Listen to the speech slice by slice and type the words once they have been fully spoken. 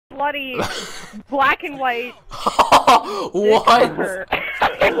slutty black and white. What?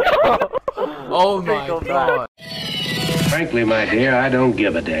 Oh my god. Frankly, my dear, I don't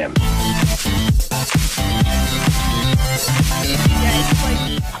give a damn. Yeah, it's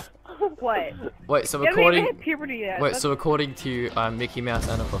like, what? Wait, so You haven't even according hit puberty yet. wait, so according to you, I'm Mickey Mouse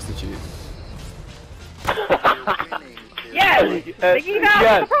and a prostitute. Yes! Mickey Mouse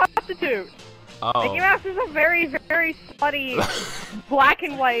is a prostitute! Oh. Mickey Mouse is a very, very slutty black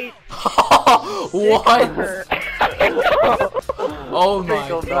and white. What? Oh my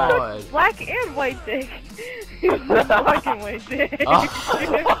god. Black and white dick. Black and white dick. Oh.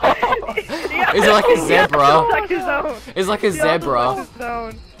 Is it like a zebra? It's like a zebra.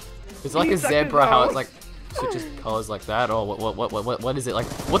 It's like a zebra how it like switches colors like that, or what is it like?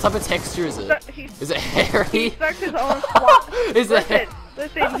 What type of texture is it? Is it hairy? He sucks his own flop. Is it?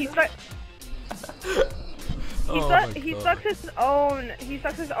 Listen, he sucks. He sucks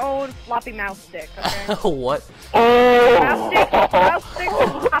his own floppy mouse stick, okay? What? Mouse stick is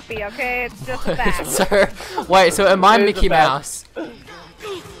floppy, okay? It's just a fact. So, wait, so am I Mickey Mouse?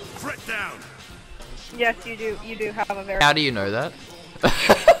 Yes, you do have a very... How do you know that?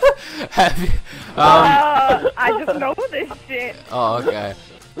 Have you, I just know this shit. Oh, okay.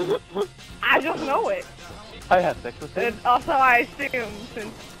 I just know it. I had sex with him. And also, I assume,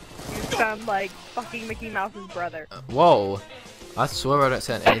 since you sound like fucking Mickey Mouse's brother. Whoa. I swear I don't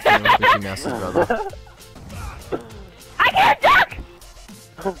sound anything like Mickey Mouse's brother. I can't duck!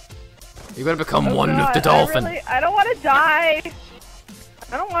 You gotta become one with the dolphin. I don't want to die.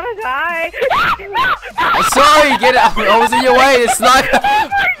 I don't want to die. Sorry, get it. I was in your way. It's not. Oh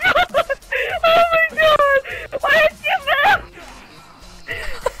my god! Why did you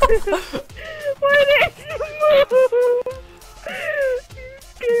move? Why did you move?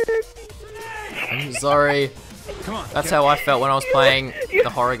 I'm sorry. That's how I felt when I was playing the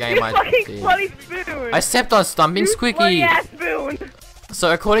horror game I did. I stepped on Stumping Squeaky. Spoon.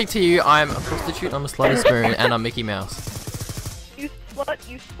 So according to you, I'm a prostitute, I'm a slutty spoon, and I'm Mickey Mouse. You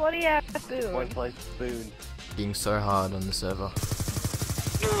slutty ass spoon. One place spoon. Being so hard on the server.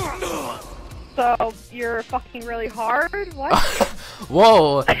 So you're fucking really hard? What?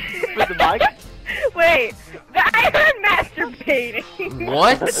 Whoa! With the mic? Wait, I heard masturbating.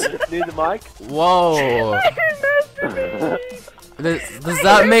 What? Near the mic? Whoa! I heard masturbating. Does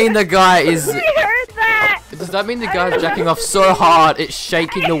that mean the guy is? We heard that. Does that mean the guy's jacking off so hard it's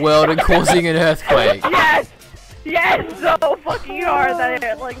shaking the world and causing an earthquake? Yes. Yes, so fucking hard that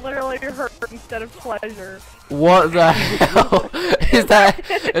it like literally hurt instead of pleasure. What the hell? Is that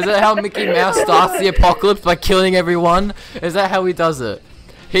how Mickey Mouse starts the apocalypse, by killing everyone? Is that how he does it?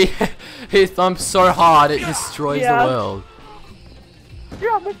 He thumps so hard it destroys the world.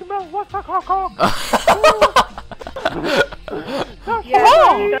 Yeah, Mickey Mouse, what's the cock?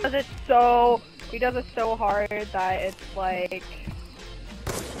 Yeah, he does it so hard that it's like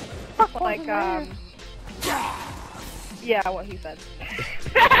yeah, what he said.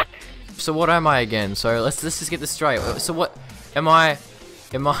 So what am I again? So let's just get this straight. So what am I?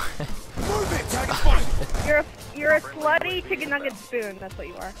 You're a slutty chicken nugget spoon. That's what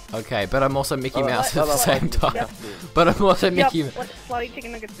you are. Okay, but I'm also Mickey Mouse at the same time. Yep. But I'm also Mickey. Yep, slutty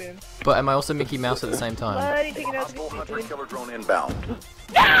chicken nugget spoon. But am I also Mickey Mouse at the same time? Slutty chicken nugget spoon. Killer drone inbound.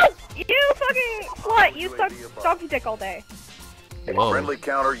 No! You fucking slut! You suck donkey dick all day. Whoa. Friendly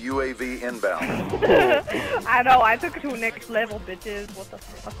counter UAV inbound. I know. I took it to a next level, bitches. What the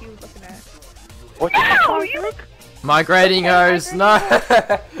fuck are you looking at? What No! You Migrating hose, no!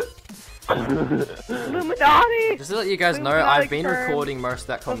 Illuminati! Just to let you guys know, I've been recording most of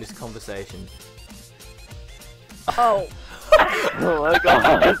that conversation. Oh. Oh my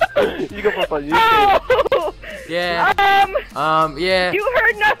god. You can pop on YouTube. Oh! Yeah. Yeah. You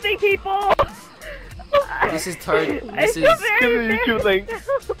heard nothing, people! This is Toad. This is. Give me the YouTube link.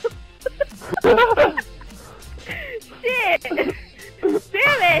 Shit!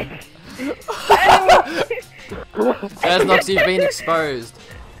 Damn it! Asnox, you've been exposed.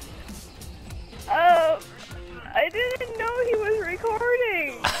 I didn't know he was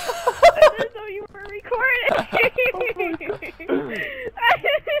recording. I didn't know you were recording. I didn't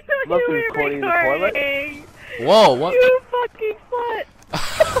know you were recording in the recording. Whoa, what? You fucking slut.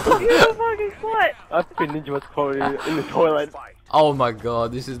 You fucking slut. I've been Ninja was recording in the toilet. Oh my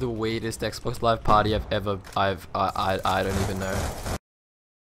god, this is the weirdest Xbox Live party I've ever. I don't even know.